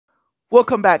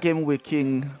Welcome back in with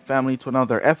King family to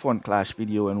another F1 Clash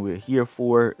video, and we're here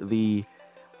for the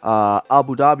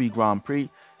Abu Dhabi Grand Prix.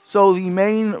 So the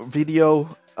main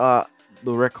video, the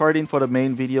recording for the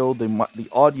main video, the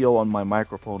audio on my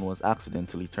microphone was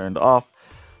accidentally turned off.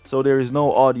 So there is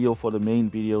no audio for the main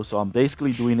video, so I'm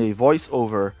basically doing a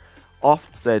voiceover off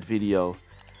said video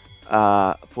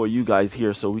for you guys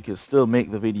here so we can still make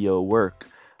the video work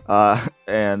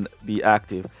and be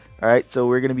active. Alright, so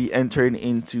we're going to be entering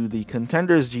into the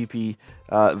Contenders GP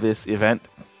this event,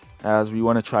 as we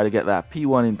want to try to get that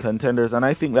P1 in Contenders, and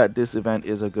I think that this event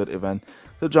is a good event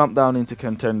to jump down into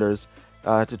Contenders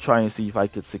to try and see if I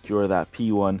could secure that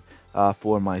P1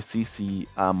 for my CC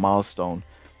milestone,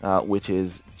 which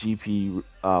is GP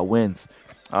wins.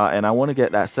 And I want to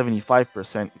get that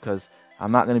 75% because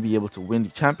I'm not going to be able to win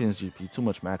the Champions GP. Too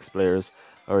much max players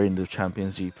are in the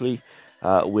Champions GP.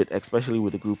 Especially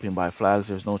with the grouping by flags,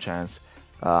 there's no chance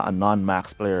a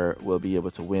non-max player will be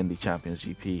able to win the Champions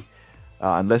GP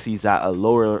unless he's at a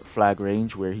lower flag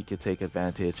range where he could take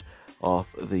advantage of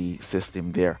the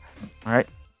system there. All right,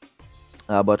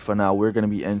 but for now, we're going to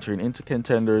be entering into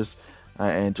Contenders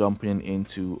and jumping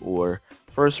into our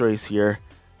first race here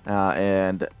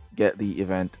and get the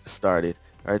event started.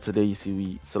 All right, so there you see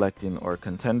we selecting our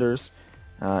Contenders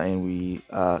and we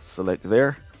select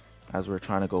there, as we're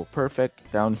trying to go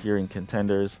perfect down here in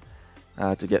Contenders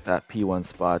to get that P1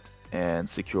 spot and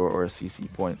secure our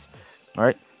CC points. All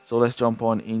right, so let's jump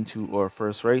on into our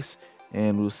first race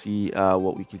and we'll see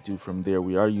what we could do from there.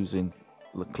 We are using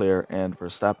Leclerc and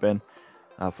Verstappen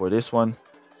for this one,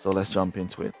 so let's jump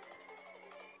into it.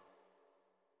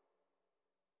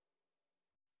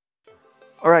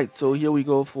 All right, so here we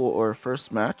go for our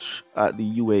first match at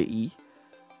the UAE.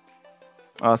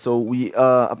 So we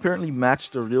apparently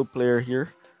matched a real player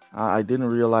here. I didn't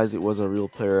realize it was a real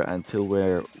player until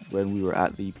when we were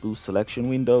at the boost selection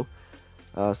window.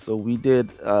 So we did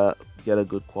get a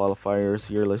good qualifiers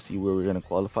here. Let's see where we're going to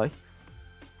qualify.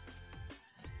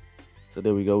 So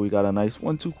there we go. We got a nice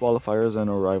 1-2 qualifiers, and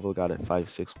our rival got a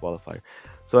 5-6 qualifier.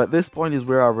 So at this point is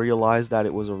where I realized that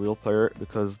it was a real player,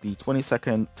 because the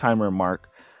 20-second timer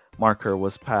marker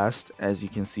was passed, as you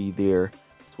can see there.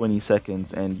 20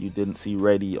 seconds, and you didn't see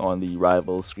ready on the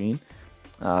rival screen,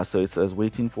 so it says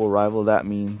waiting for rival. That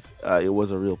means it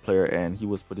was a real player and he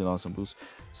was putting on some boost.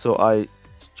 So I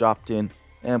dropped in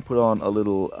and put on a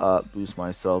little boost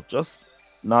myself, just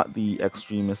not the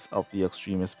extremist of the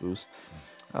extremist boost,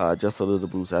 just a little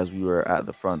boost as we were at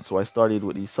the front. So I started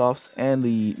with the softs and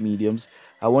the mediums.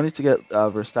 I wanted to get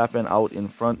Verstappen out in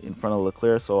front of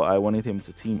Leclerc, so I wanted him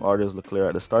to team orders Leclerc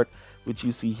at the start, which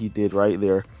you see he did right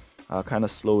there. Kind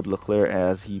of slowed Leclerc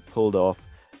as he pulled off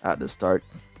at the start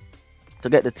to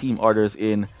get the team orders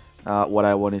in, what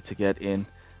I wanted to get in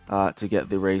to get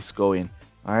the race going.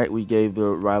 All right, we gave the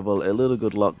rival a little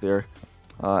good luck there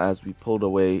as we pulled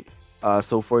away.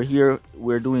 So for here,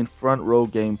 we're doing front row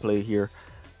gameplay here.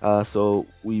 So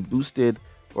we boosted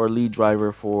our lead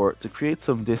driver to create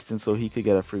some distance so he could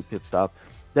get a free pit stop.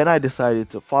 Then I decided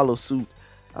to follow suit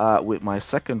with my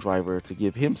second driver to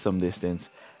give him some distance,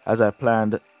 as I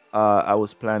planned. I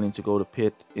was planning to go to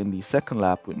pit in the second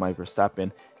lap with my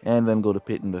Verstappen and then go to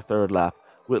pit in the third lap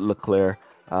with Leclerc.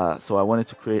 So I wanted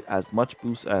to create as much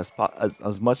boost as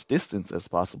much distance as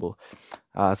possible,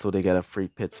 so they get a free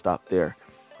pit stop there.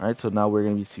 All right, so now we're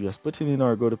going to be serious putting in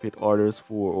our go to pit orders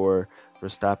for our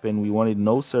Verstappen. We wanted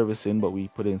no servicing, but we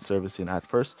put in servicing at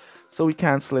first, so we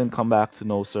cancel and come back to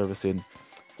no servicing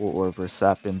for our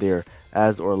Verstappen there,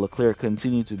 as our Leclerc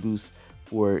continued to boost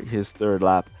for his third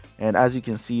lap. And as you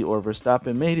can see, our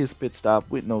Verstappen made his pit stop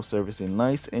with no servicing,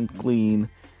 nice and clean,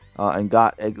 and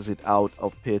got exit out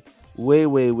of pit way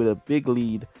with a big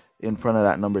lead in front of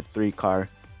that number 3 car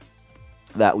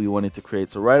that we wanted to create.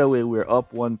 So right away, we're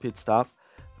up 1 pit stop.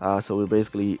 So we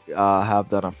basically have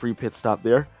done a free pit stop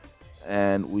there,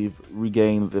 and we've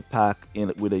regained the pack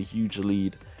with a huge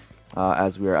lead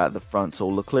as we are at the front. So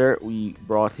Leclerc, we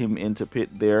brought him into pit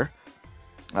there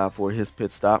for his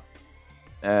pit stop,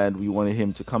 and we wanted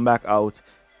him to come back out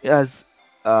as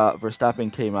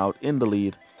Verstappen came out in the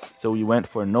lead. So we went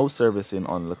for no servicing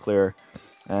on Leclerc,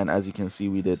 and as you can see,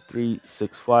 we did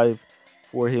 3.65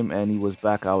 for him, and he was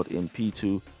back out in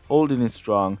P2 holding it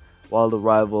strong, while the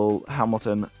rival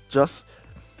Hamilton just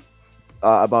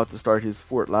about to start his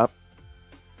 4th lap,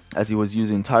 as he was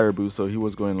using tire boost, so he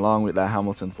was going long with that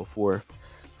Hamilton for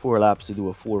four laps to do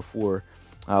a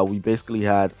 4.4. We basically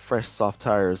had fresh soft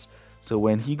tires, so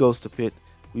when he goes to pit,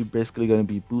 we're basically going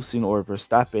to be boosting our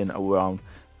Verstappen around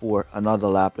for another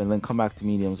lap, and then come back to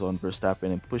mediums on Verstappen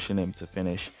and pushing him to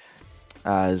finish,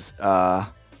 as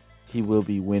he will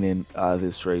be winning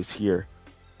this race here.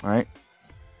 All right,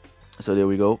 So there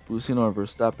we go, boosting or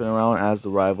Verstappen around as the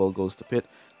rival goes to pit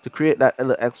to create that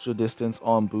little extra distance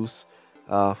on boost,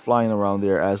 flying around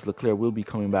there as Leclerc will be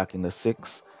coming back in the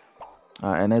 6.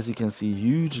 And as you can see,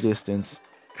 huge distance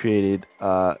created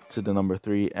to the number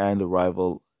 3 and the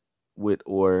rival with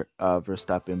or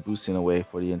Verstappen boosting away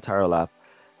for the entire lap,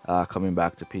 coming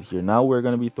back to pit here. Now we're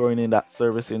going to be throwing in that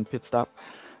service in pit stop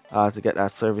to get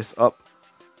that service up,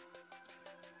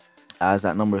 as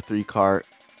that number 3 car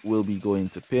will be going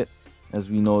to pit. As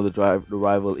we know, the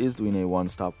rival is doing a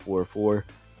one-stop 4-4,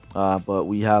 but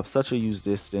we have such a huge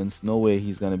distance, no way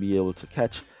he's going to be able to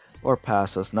catch or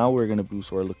pass us. Now we're going to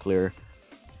boost our Leclerc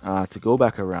to go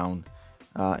back around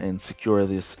and secure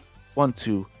this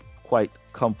 1-2 quite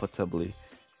comfortably.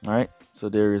 All right, so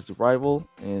there is the rival,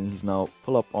 and he's now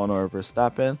pull up on our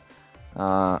Verstappen,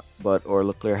 but our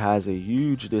Leclerc has a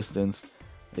huge distance,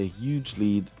 a huge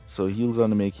lead, so he's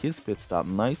going to make his pit stop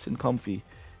nice and comfy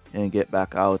and get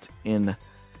back out in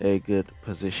a good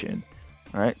position.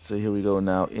 All right, so here we go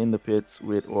now in the pits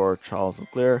with our Charles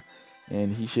Leclerc,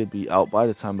 and he should be out by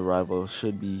the time the rival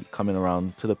should be coming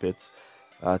around to the pits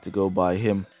to go by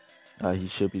him. He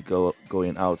should be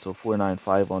going out. So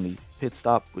 495 on the pit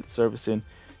stop with servicing,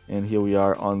 and here we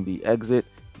are on the exit.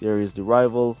 There is the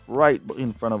rival right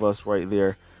in front of us right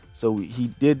there. So he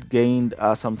did gain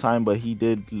some time, but he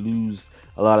did lose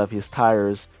a lot of his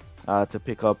tires to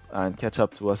pick up and catch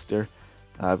up to us there,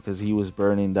 because he was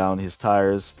burning down his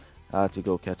tires to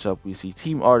go catch up. We see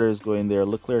team orders going there,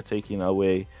 Leclerc taking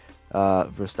away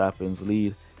Verstappen's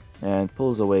lead and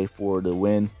pulls away for the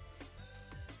win,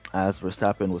 as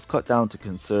Verstappen was cut down to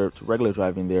conserve to regular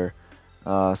driving there,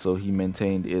 so he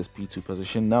maintained his P2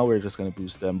 position. Now we're just going to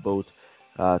boost them both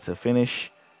to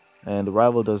finish, and the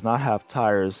rival does not have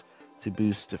tires to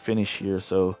boost to finish here,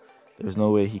 so there's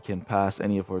no way he can pass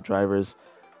any of our drivers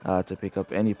to pick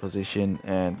up any position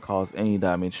and cause any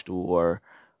damage to our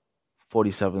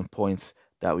 47 points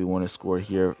that we want to score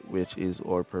here, which is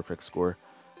our perfect score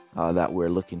that we're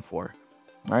looking for.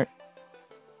 All right,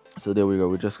 so there we go.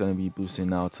 We're just going to be boosting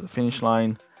now to the finish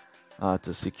line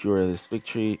to secure this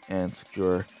victory and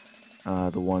secure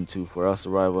the 1-2 for us. The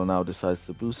rival now decides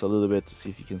to boost a little bit to see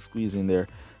if he can squeeze in there,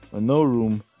 but no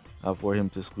room for him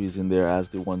to squeeze in there as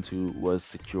the 1-2 was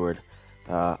secured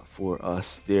for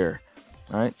us there.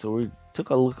 All right, so we took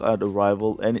a look at the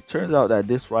rival, and it turns out that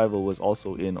this rival was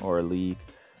also in our league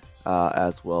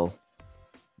as well.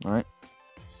 All right,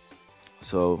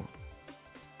 so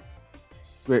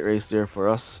great race there for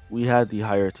us. We had the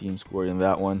higher team score in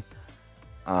that one,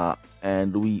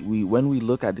 and we when we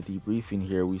look at the debriefing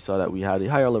here, we saw that we had the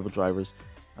higher level drivers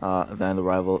than the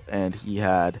rival, and he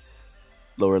had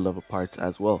lower level parts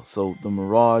as well. So the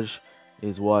Mirage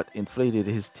is what inflated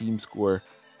his team score,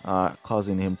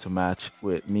 causing him to match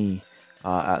with me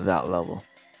at that level.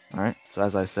 All right, so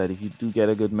as I said, if you do get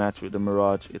a good match with the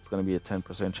Mirage, it's going to be a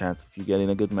 10% chance. If you get in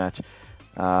a good match,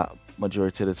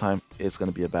 majority of the time it's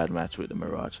going to be a bad match with the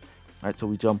Mirage. All right, so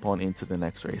we jump on into the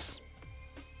next race.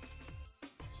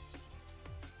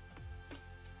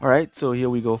 All right, so here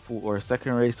we go for our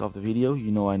second race of the video.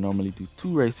 You know, I normally do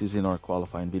 2 races in our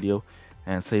qualifying video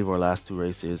and save our last 2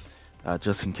 races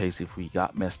just in case if we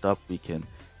got messed up, we can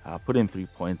put in 3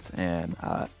 points and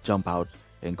jump out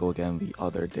and go again the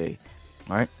other day.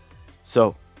 All right,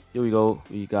 so here we go.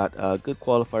 We got good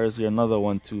qualifiers here, another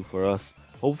 1-2 for us.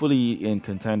 Hopefully in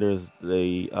contenders,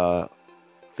 the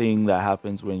thing that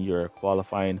happens when you're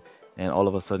qualifying and all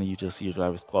of a sudden you just see your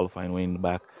drivers qualifying way in the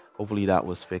back, hopefully that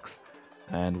was fixed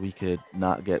and we could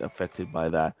not get affected by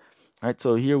that. All right,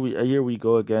 so here we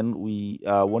go again. We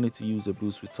wanted to use a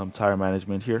boost with some tire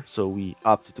management here, so we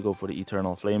opted to go for the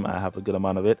Eternal Flame. I have a good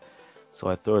amount of it, so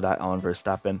I throw that on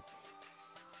Verstappen.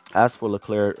 As for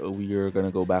Leclerc, we are going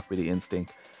to go back with the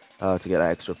Instinct to get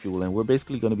that extra fuel, and we're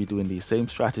basically going to be doing the same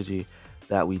strategy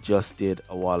that we just did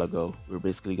a while ago. We're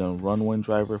basically going to run one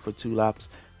driver for 2 laps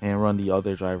and run the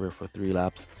other driver for 3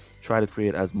 laps. Try to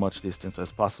create as much distance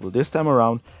as possible. This time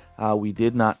around, we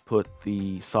did not put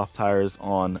the soft tires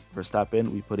on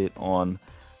Verstappen. We put it on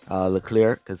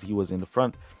Leclerc because he was in the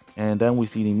front. And then we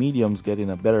see the mediums getting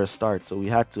a better start. So we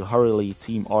had to hurriedly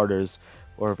team orders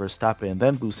or Verstappen and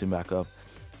then boost him back up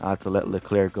to let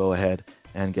Leclerc go ahead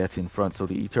and get in front. So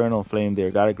the Eternal Flame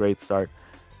there got a great start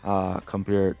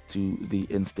compared to the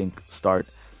Instinct start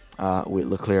with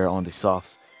Leclerc on the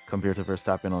softs compared to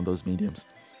Verstappen on those mediums.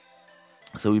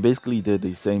 So we basically did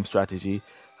the same strategy.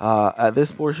 At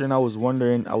this portion, I was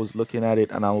wondering, I was looking at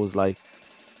it and I was like,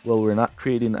 well, we're not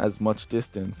creating as much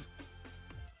distance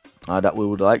that we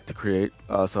would like to create.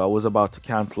 So I was about to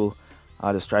cancel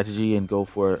the strategy and go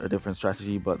for a different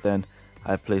strategy, but then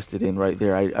I placed it in right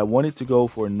there. I wanted to go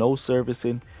for no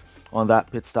servicing on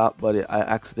that pit stop, but I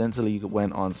accidentally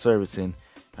went on servicing,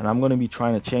 and I'm going to be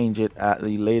trying to change it at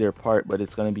the later part, but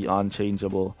it's going to be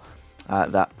unchangeable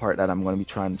at that part that I'm going to be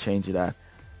trying to change it at.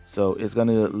 So it's going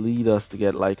to lead us to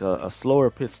get like a slower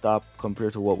pit stop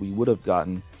compared to what we would have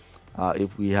gotten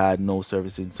if we had no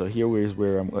servicing. So here is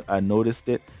where I noticed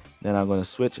it. Then I'm going to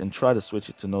switch and try to switch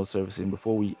it to no servicing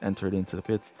before we entered into the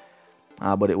pits.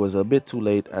 But it was a bit too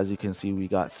late. As you can see, we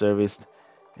got serviced,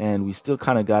 and we still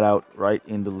kind of got out right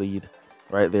in the lead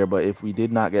right there. But if we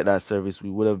did not get that service, we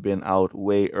would have been out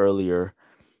way earlier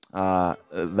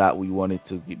that we wanted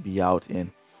to be out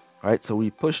in. All right, so we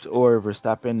pushed over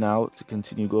Verstappen now to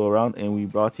continue go around, and we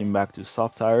brought him back to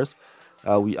soft tires.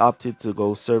 We opted to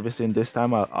go servicing this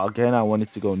time. Again, I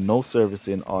wanted to go no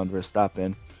servicing on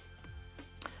Verstappen.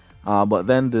 But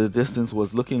then the distance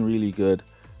was looking really good.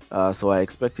 So I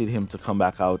expected him to come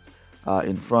back out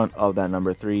in front of that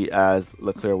number 3 as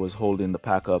Leclerc was holding the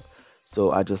pack up.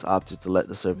 So I just opted to let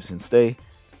the servicing stay.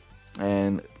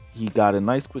 And he got a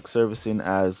nice quick servicing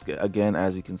as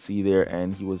you can see there,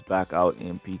 and he was back out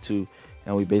in P2.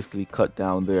 And we basically cut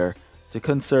down there to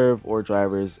conserve our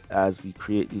drivers as we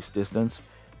create this distance.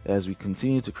 As we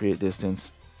continue to create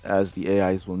distance, as the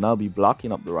AIs will now be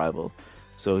blocking up the rival.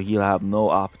 So he'll have no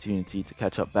opportunity to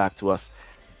catch up back to us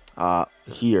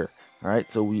here. All right,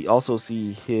 so we also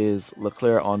see his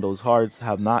Leclerc on those hards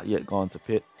have not yet gone to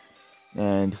pit,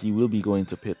 and he will be going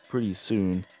to pit pretty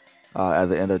soon at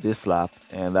the end of this lap,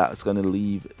 and that's going to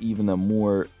leave even a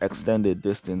more extended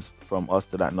distance from us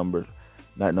to that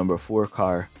number 4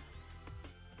 car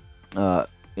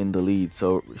in the lead.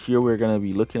 So here we're going to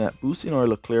be looking at boosting our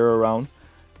Leclerc around.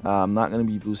 I'm not going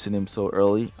to be boosting him so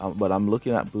early, but I'm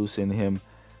looking at boosting him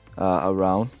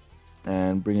around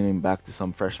and bringing him back to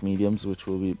some fresh mediums, which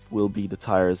will be the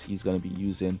tires he's going to be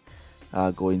using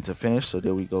going to finish. So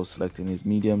there we go, selecting his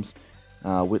mediums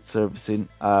with servicing.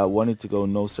 I wanted to go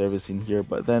no servicing here,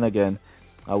 but then again,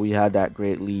 we had that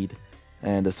great lead,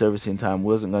 and the servicing time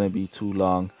wasn't going to be too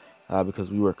long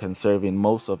because we were conserving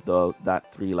most of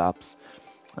that 3 laps.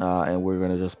 And we're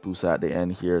going to just boost at the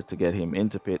end here to get him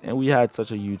into pit. And we had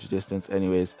such a huge distance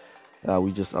anyways.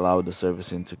 We just allowed the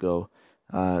servicing to go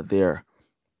there.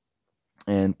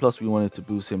 And plus we wanted to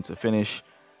boost him to finish.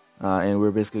 And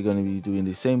we're basically going to be doing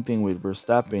the same thing with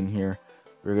Verstappen here.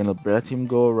 We're going to let him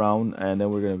go around, and then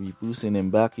we're going to be boosting him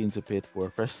back into pit for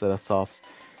a fresh set of softs.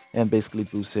 And basically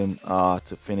boost him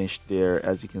to finish there.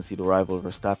 As you can see, the rival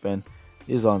Verstappen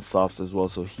is on softs as well.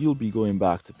 So he'll be going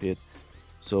back to pit.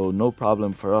 So no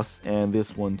problem for us, and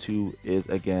this one too is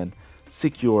again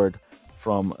secured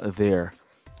from there.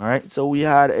 All right, so we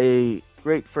had a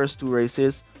great first 2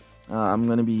 races. I'm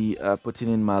going to be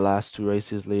putting in my last 2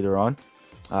 races later on.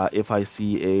 If I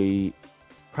see a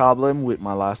problem with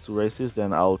my last 2 races,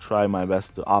 then I'll try my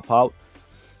best to opt out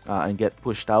and get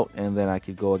pushed out, and then I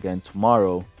could go again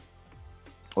tomorrow.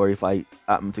 Or if I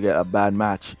happen to get a bad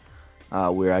match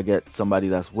where I get somebody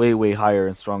that's way higher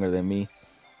and stronger than me,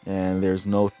 and there's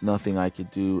nothing I could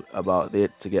do about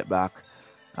it to get back,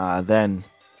 then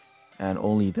and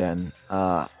only then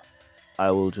I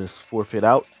will just forfeit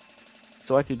out,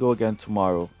 so I could go again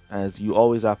tomorrow. As you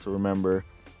always have to remember,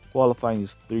 qualifying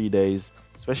is 3 days,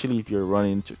 especially if you're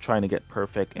running trying to get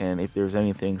perfect, and if there's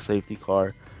anything safety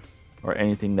car or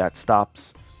anything that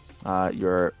stops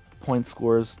your point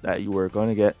scores that you were going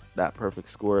to get that perfect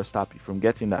score, stop you from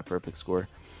getting that perfect score,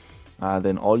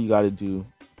 then all you got to do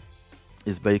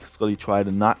is basically try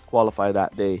to not qualify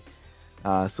that day,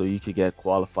 so you could get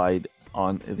qualified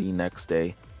on the next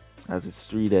day, as it's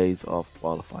 3 days of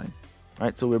qualifying. All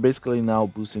right, so we're basically now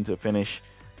boosting to finish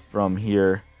from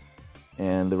here,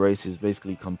 and the race is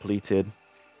basically completed.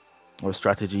 Our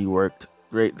strategy worked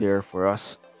great there for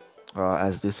us,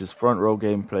 as this is front row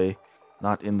gameplay,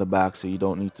 not in the back, so you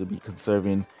don't need to be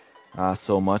conserving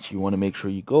so much. You want to make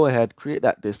sure you go ahead, create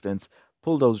that distance,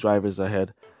 pull those drivers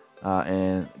ahead,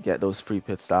 and get those free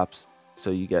pit stops, so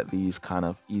you get these kind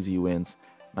of easy wins,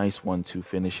 nice 1-2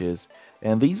 finishes.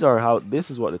 And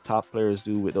this is what the top players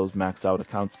do with those maxed out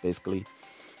accounts. Basically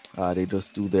they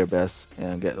just do their best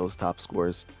and get those top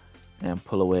scores and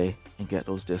pull away and get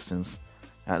those distance.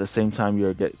 At the same time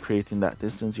you're creating that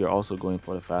distance, you're also going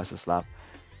for the fastest lap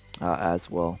as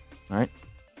well. All right,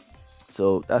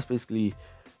 so that's basically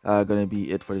going to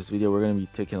be it for this video. We're going to be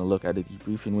taking a look at the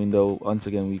debriefing window. Once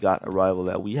again, we got a rival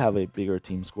that we have a bigger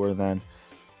team score than.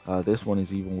 This one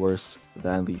is even worse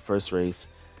than the first race.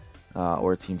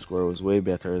 Our team score was way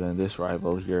better than this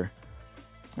rival here,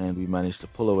 and we managed to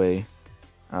pull away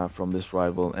from this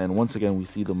rival. And once again, we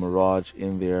see the Mirage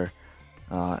in there,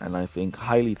 and I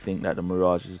highly think that the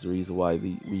Mirage is the reason why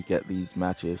we get these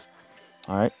matches.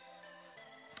 All right,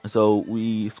 So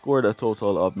we scored a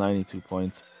total of 92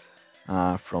 points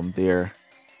from there.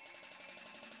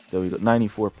 So we got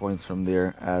 94 points from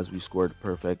there, as we scored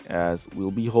perfect, as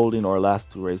we'll be holding our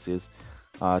last 2 races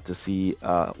to see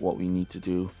what we need to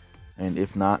do. And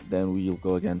if not, then we'll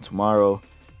go again tomorrow.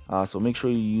 So make sure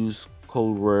you use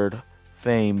code word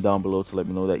FAME down below to let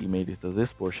me know that you made it to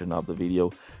this portion of the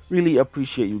video. Really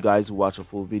appreciate you guys who watch the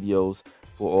full videos,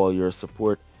 for all your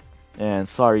support. And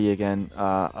sorry again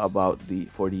about the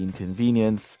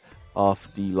inconvenience of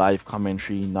the live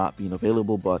commentary not being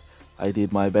available, but I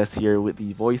did my best here with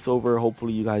the voiceover.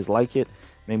 Hopefully you guys like it.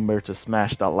 Remember to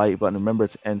smash that like button. Remember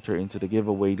to enter into the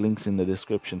giveaway, links in the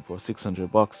description, for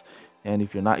 600 bucks. And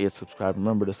if you're not yet subscribed,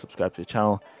 remember to subscribe to the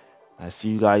channel. I see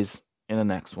you guys in the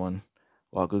next one.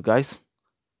 Well, good guys,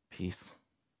 peace.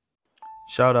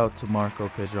 Shout out to Marco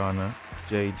Pedrana,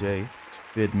 JJ,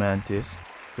 Vid Mantis,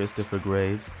 Christopher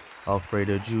Graves,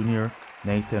 Alfredo Jr.,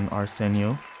 Nathan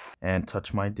Arsenio, and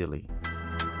Touch My Dilly.